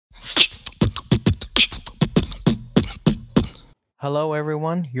Hello,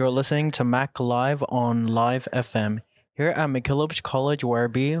 everyone. You're listening to Mac Live on Live FM. Here at McKillop College,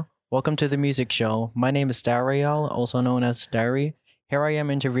 Werribee. Welcome to the music show. My name is Dariel, also known as Dari. Here I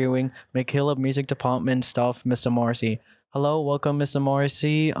am interviewing McKillop Music Department staff, Mr. Morrissey. Hello, welcome, Mr.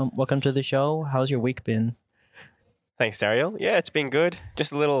 Morrissey. Welcome to the show. How's your week been? Thanks, Dariel. Yeah, it's been good.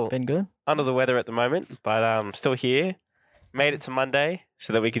 Just a little Been good? under the weather at the moment, but still here. Made it to Monday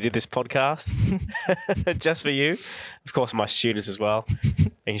so that we could do this podcast just for you. Of course, my students as well,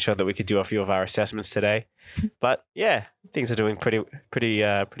 making sure that we could do a few of our assessments today. But yeah, things are doing pretty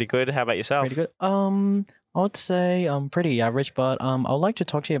good. How about yourself? Pretty good. I would say pretty average, but I would like to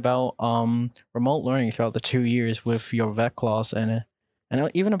talk to you about remote learning throughout the 2 years with your vet class and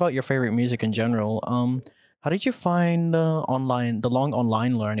even about your favorite music in general. How did you find the long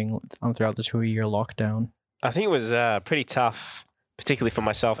online learning throughout the 2 year lockdown? I think it was pretty tough, particularly for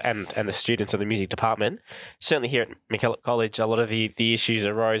myself and the students of the music department. Certainly here at McKillop College, a lot of the issues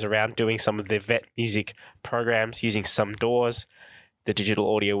arose around doing some of the vet music programs, using some doors, the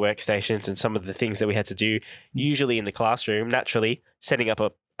digital audio workstations, and some of the things that we had to do usually in the classroom. Naturally, setting up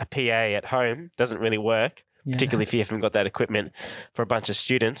a PA at home doesn't really work, Yeah. particularly if you haven't got that equipment for a bunch of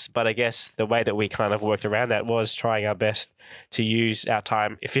students. But I guess the way that we kind of worked around that was trying our best to use our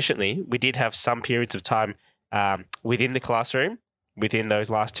time efficiently. We did have some periods of time within the classroom, within those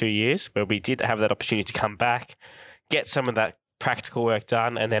last 2 years, where we did have that opportunity to come back, get some of that practical work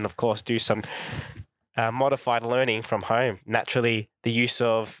done, and then, of course, do some modified learning from home. Naturally, the use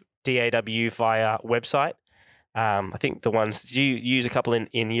of DAW via website. I think the ones, did you use a couple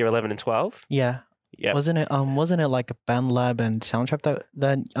in year 11 and 12? Yeah. Yeah. Wasn't it like a BandLab and Soundtrap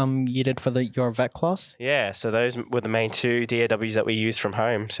that you did for your vet class? Yeah, so those were the main two DAWs that we used from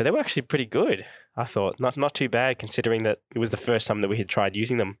home. So they were actually pretty good, I thought. Not too bad considering that it was the first time that we had tried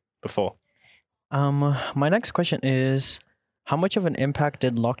using them before. My next question is, how much of an impact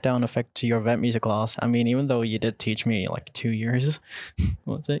did lockdown affect your vet music class? I mean, even though you did teach me like 2 years,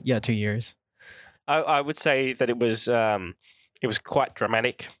 what was it? Yeah, 2 years. I would say that it was quite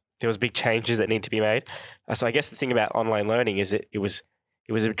dramatic. There was big changes that need to be made. So I guess the thing about online learning is it was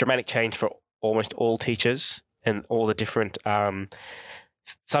a dramatic change for almost all teachers and all the different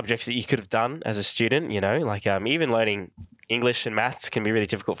subjects that you could have done as a student. You know, like even learning English and maths can be really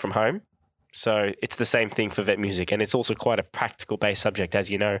difficult from home. So it's the same thing for vet music, and it's also quite a practical based subject,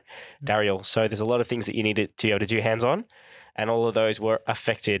 as you know, Dariel. So there's a lot of things that you needed to be able to do hands on, and all of those were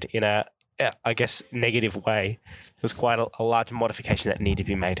affected in a I guess, negative way. It was quite a large modification that needed to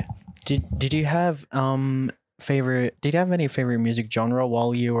be made. Did you have Did you have any favorite music genre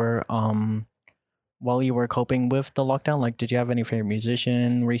while you were coping with the lockdown? Like, did you have any favorite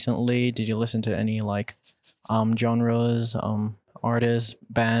musician recently? Did you listen to any like genres, artists,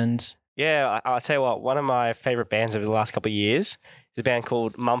 bands? Yeah, I'll tell you what, one of my favorite bands over the last couple of years is a band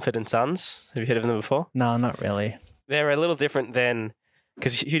called Mumford & Sons. Have you heard of them before? No, not really. They're a little different than,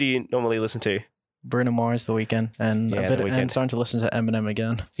 because who do you normally listen to? Bruno Mars, The Weeknd, and Yeah, a bit, The Weeknd. and starting to listen to Eminem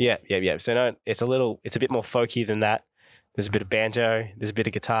again. Yeah. So no, it's a bit more folky than that. There's a bit of banjo, there's a bit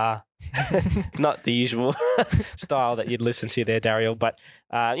of guitar. Not the usual style that you'd listen to there, Dariel. But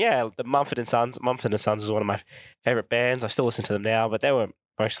yeah, the Mumford & Sons. Mumford & Sons is one of my favorite bands. I still listen to them now, but they were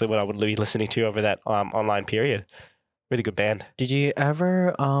mostly what I would be listening to over that online period. Really good band. Did you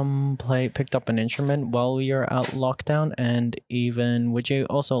ever picked up an instrument while you're out lockdown, and even would you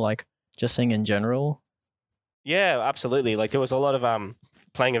also like just sing in general? Yeah, absolutely. Like there was a lot of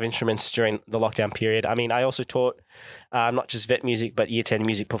playing of instruments during the lockdown period. I mean, I also taught not just vet music, but year 10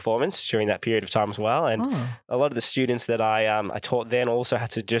 music performance during that period of time as well. And a lot of the students that I taught then also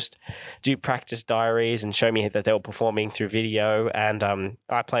had to just do practice diaries and show me that they were performing through video. And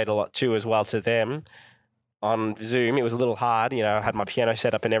I played a lot too as well to them on Zoom. It was a little hard, you know, I had my piano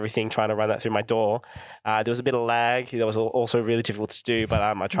set up and everything, trying to run that through my DAW. There was a bit of lag. That was also really difficult to do, but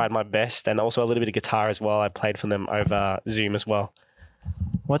I tried my best, and also a little bit of guitar as well. I played for them over Zoom as well.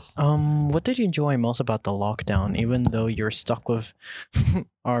 What did you enjoy most about the lockdown, even though you're stuck with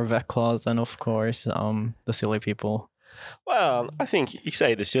our vet claws and of course the silly people? Well, I think you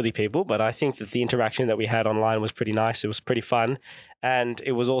say the silly people, but I think that the interaction that we had online was pretty nice. It was pretty fun, and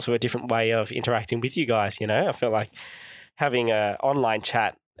it was also a different way of interacting with you guys. You know, I felt like having an online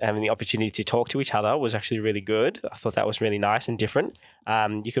chat, having the opportunity to talk to each other was actually really good. I thought that was really nice and different.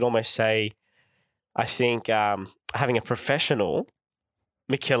 You could almost say, I think having a professional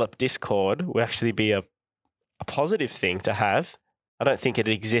McKillop Discord would actually be a positive thing to have. I don't think it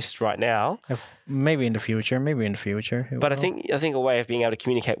exists right now. Maybe in the future. It But I will. think a way of being able to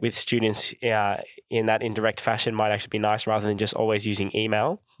communicate with students in that indirect fashion might actually be nice rather than just always using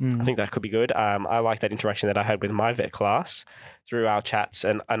email. I think that could be good. I like that interaction that I had with my vet class through our chats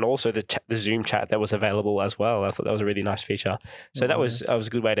and also the Zoom chat that was available as well. I thought that was a really nice feature. So that was a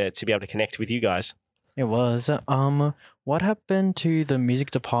good way to be able to connect with you guys. It was. What happened to the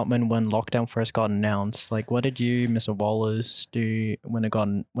music department when lockdown first got announced? Like, what did you, Mr. Wallace, do when it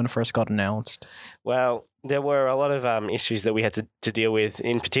first got announced? Well, there were a lot of issues that we had to deal with.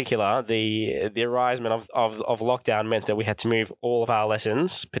 In particular, the arisement of lockdown meant that we had to move all of our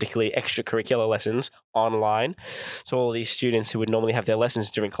lessons, particularly extracurricular lessons, online. So all of these students who would normally have their lessons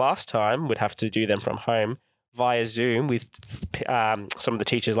during class time would have to do them from home via Zoom with some of the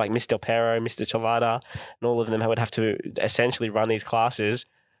teachers like Mr. Pero, Mr. Chalada, and all of them would have to essentially run these classes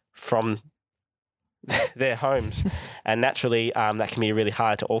from their homes. And naturally, that can be really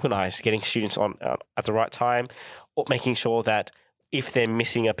hard to organise, getting students on at the right time, or making sure that if they're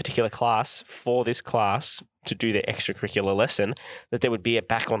missing a particular class for this class to do their extracurricular lesson, that they would be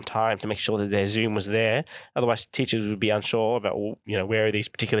back on time to make sure that their Zoom was there. Otherwise, teachers would be unsure about where these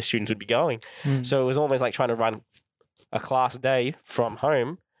particular students would be going. So it was almost like trying to run a class day from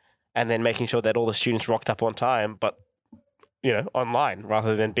home and then making sure that all the students rocked up on time, but online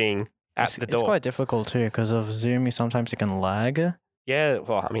rather than being at the door. It's quite difficult too because of Zoom. Sometimes it can lag. Yeah,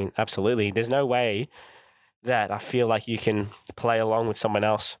 well, I mean, absolutely. There's no way that I feel like you can play along with someone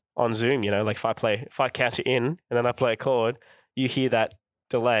else on Zoom. Like if I count it in and then I play a chord, you hear that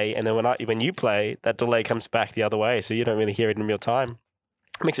delay, and then when you play, that delay comes back the other way, so you don't really hear it in real time.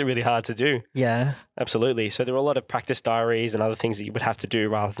 It makes it really hard to do. Yeah, absolutely. So there were a lot of practice diaries and other things that you would have to do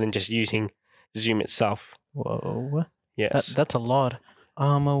rather than just using Zoom itself. Whoa. Yes, that's a lot.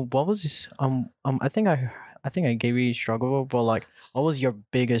 What was I think I gave you a struggle, but like, what was your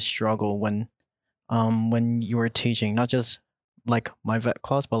biggest struggle when you were teaching, not just like my vet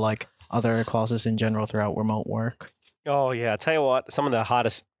class, but like other classes in general throughout remote work? Oh yeah, I tell you what, some of the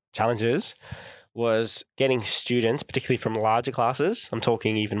hardest challenges was getting students, particularly from larger classes, I'm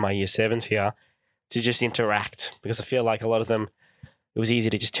talking even my year 7s here, to just interact, because I feel like a lot of them, it was easy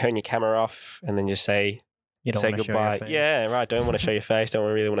to just turn your camera off and then just say goodbye. Yeah, right. Don't want to show your face.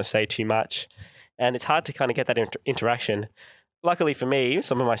 Don't really want to say too much. And it's hard to kind of get that interaction. Luckily for me,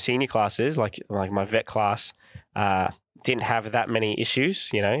 some of my senior classes, like my vet class, didn't have that many issues.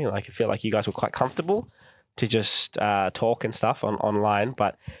 Like I feel like you guys were quite comfortable to just talk and stuff online.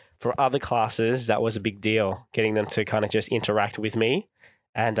 But for other classes, that was a big deal, getting them to kind of just interact with me.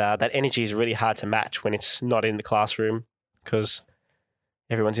 And that energy is really hard to match when it's not in the classroom because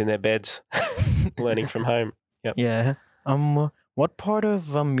everyone's in their beds learning from home. Yep. Yeah. What part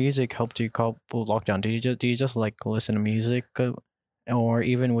of music helped you cope with lockdown? Do you just like listen to music, or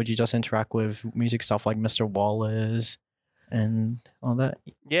even would you just interact with music stuff like Mr. Wallace and all that?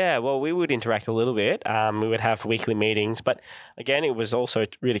 Yeah, well, we would interact a little bit. We would have weekly meetings, but again, it was also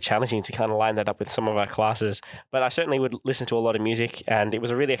really challenging to kind of line that up with some of our classes. But I certainly would listen to a lot of music, and it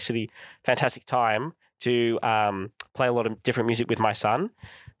was a really actually fantastic time to play a lot of different music with my son,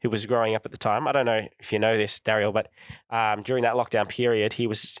 who was growing up at the time. I don't know if you know this, Daryl, but during that lockdown period, he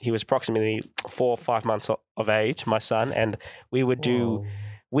was approximately 4 or 5 months of age, my son, and we would do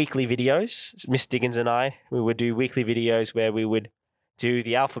weekly videos. Miss Diggins and I, we would do weekly videos where we would do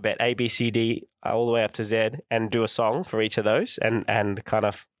the alphabet A, B, C, D, all the way up to Z, and do a song for each of those, and kind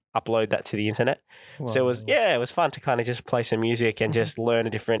of upload that to the internet. Whoa. So it was fun to kind of just play some music and just learn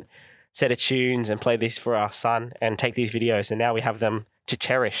a different set of tunes and play this for our son and take these videos. And now we have them to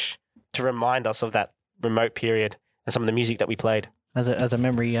cherish, to remind us of that remote period and some of the music that we played. As a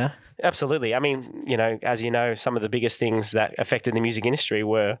memory, yeah? Absolutely. I mean, as you know, some of the biggest things that affected the music industry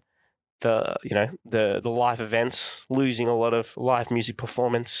were the live events, losing a lot of live music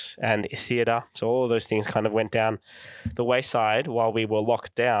performance and theatre. So all of those things kind of went down the wayside while we were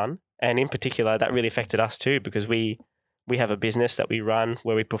locked down. And in particular, that really affected us too, because we have a business that we run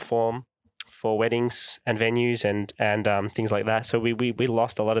where we perform for weddings and venues and things like that. So we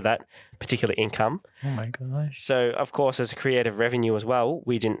lost a lot of that particular income. Oh my gosh. So of course, as a creative revenue as well,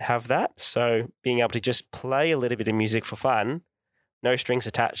 we didn't have that. So being able to just play a little bit of music for fun, no strings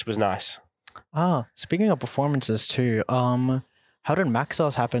attached, was nice. Speaking of performances too, how did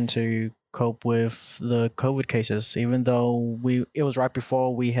Maxos happen to cope with the COVID cases, even though it was right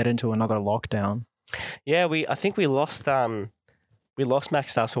before we head into another lockdown? Yeah, I think we lost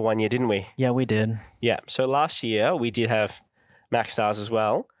Max Stars for 1 year, didn't we? Yeah, we did. Yeah. So last year we did have Max Stars as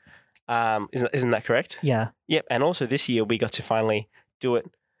well. Isn't that correct? Yeah. Yep. And also this year we got to finally do it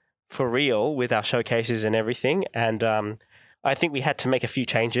for real with our showcases and everything. And I think we had to make a few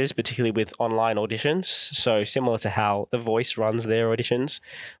changes, particularly with online auditions. So similar to how The Voice runs their auditions,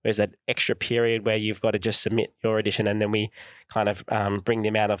 there's that extra period where you've got to just submit your audition, and then we kind of bring the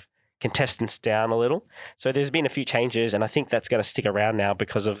amount of contestants down a little. So there's been a few changes, and I think that's going to stick around now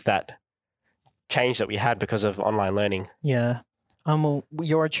because of that change that we had because of online learning. Yeah.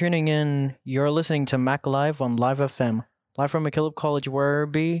 You're tuning in. You're listening to Mac Live on Live FM, live from MacKillop College,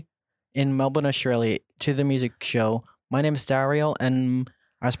 Werribee, in Melbourne, Australia, to the music show. My name is Dario, and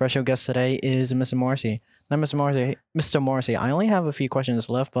our special guest today is Mr. Morrissey. Now, Mr. Morrissey, I only have a few questions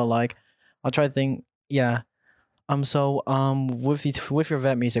left, but like, I'll try to think. Yeah. With your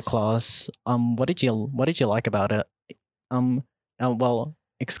vet music class, what did you like about it? Well,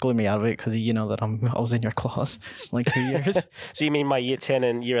 exclude me out of it because you know that I was in your class like 2 years. So you mean my year 10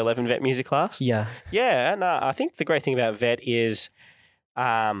 and year 11 vet music class? Yeah. Yeah, no, I think the great thing about vet is,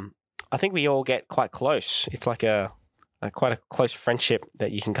 I think we all get quite close. It's like quite a close friendship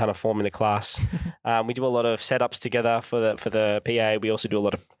that you can kind of form in the class. We do a lot of setups together for the PA. We also do a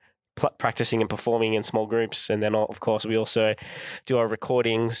lot of practicing and performing in small groups, and then of course we also do our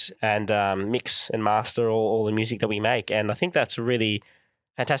recordings and mix and master all the music that we make. And I think that's a really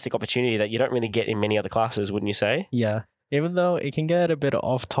fantastic opportunity that you don't really get in many other classes, wouldn't you say? Yeah. Even though it can get a bit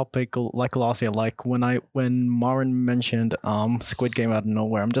off topic, like last year, like when Marin mentioned Squid Game out of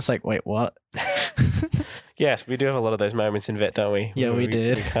nowhere, I'm just like, wait, what? Yes, we do have a lot of those moments in vet, don't we? Yeah, we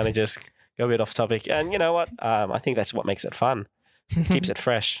did. We kind of just go a bit off topic, and you know what? I think that's what makes it fun. Keeps it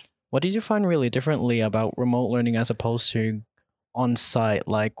fresh. What did you find really differently about remote learning as opposed to on site?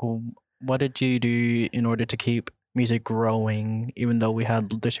 Like, what did you do in order to keep music growing, even though we had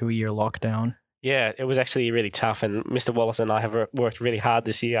the 2-year lockdown? Yeah, it was actually really tough, and Mr. Wallace and I have worked really hard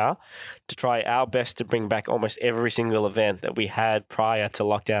this year to try our best to bring back almost every single event that we had prior to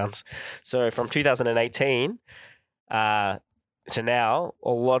lockdowns. So from 2018 to now, a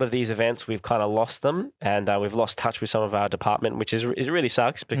lot of these events, we've kind of lost them, and we've lost touch with some of our department, which is it really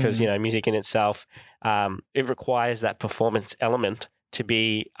sucks because, you know, music in itself, it requires that performance element to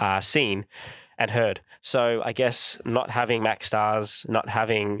be seen and heard. So I guess not having Mac Stars, not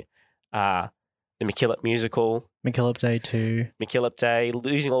having the MacKillop musical, MacKillop Day too. MacKillop Day,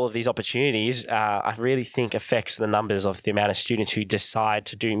 losing all of these opportunities, I really think affects the numbers of the amount of students who decide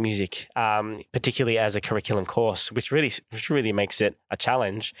to do music, particularly as a curriculum course, which really makes it a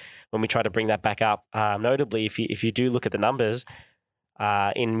challenge when we try to bring that back up. Notably, if you do look at the numbers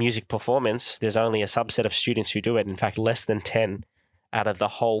in music performance, there's only a subset of students who do it. In fact, less than 10 out of the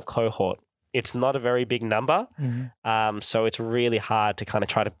whole cohort. It's not a very big number, so it's really hard to kind of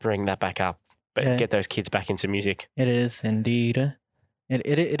try to bring that back up. But get those kids back into music. It is indeed.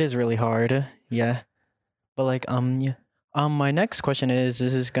 It is really hard. Yeah. But like my next question is,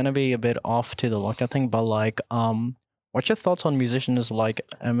 this is gonna be a bit off to the lockdown thing, but like what's your thoughts on musicians like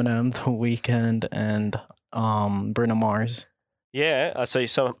Eminem, The Weeknd, and Bruno Mars? Yeah. So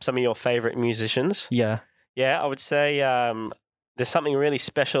some of your favorite musicians. Yeah. Yeah, I would say there's something really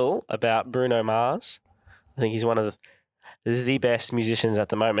special about Bruno Mars. I think he's one of the best musicians at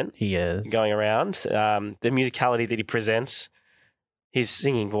the moment. He is. Going around. The musicality that he presents, his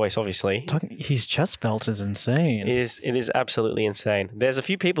singing voice, obviously. His chest belt is insane. It is absolutely insane. There's a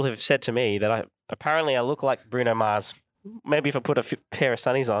few people who've said to me that apparently I look like Bruno Mars. Maybe if I put a pair of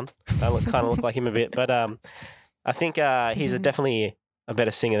sunnies on, I kind of look like him a bit. But I think he's definitely a better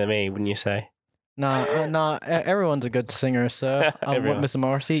singer than me, wouldn't you say? Nah. Everyone's a good singer. So, Mr.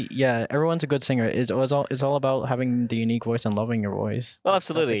 Morrissey, yeah, everyone's a good singer. It's all about having the unique voice and loving your voice. Well,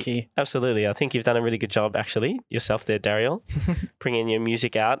 absolutely, that's the key. Absolutely. I think you've done a really good job, actually, yourself there, Daryl, bringing your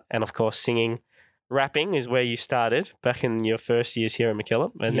music out, and of course, singing. Rapping is where you started back in your first years here at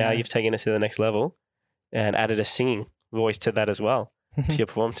MacKillop, and now you've taken it to the next level, and added a singing voice to that as well to your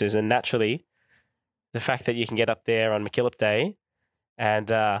performances. And naturally, the fact that you can get up there on MacKillop Day,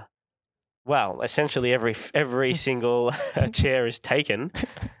 and well, essentially every single chair is taken.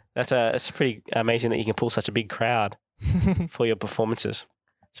 It's pretty amazing that you can pull such a big crowd for your performances.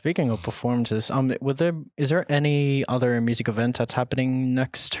 Speaking of performances, is there any other music event that's happening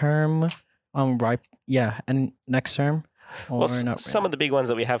next term? And next term. Well, some of the big ones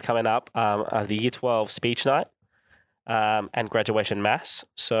that we have coming up are the Year 12 speech night and graduation mass.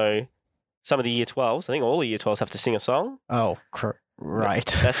 So some of the Year 12s, I think all the Year 12s have to sing a song. Oh,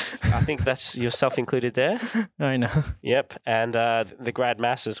 right. I think that's yourself included there. I know. Yep. And the grad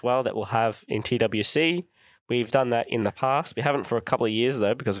mass as well that we'll have in TWC. We've done that in the past. We haven't for a couple of years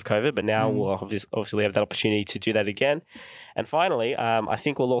though because of COVID, but now we'll obviously have that opportunity to do that again. And finally, I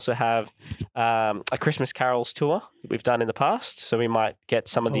think we'll also have a Christmas carols tour that we've done in the past. So we might get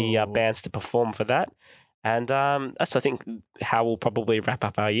some of the bands to perform for that. And that's, I think, how we'll probably wrap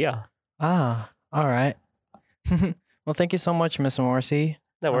up our year. All right. Well, thank you so much, Miss Morrissey.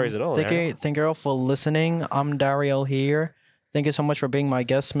 No worries at all. Thank you all for listening. I'm Daryl here. Thank you so much for being my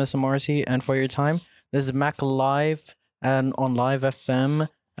guest, Miss Morrissey, and for your time. This is Mac Live and on Live FM.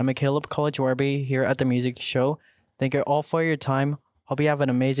 I'm McCaleb College Werby here at the music show. Thank you all for your time. Hope you have an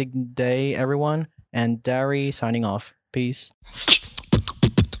amazing day, everyone. And Dari signing off. Peace.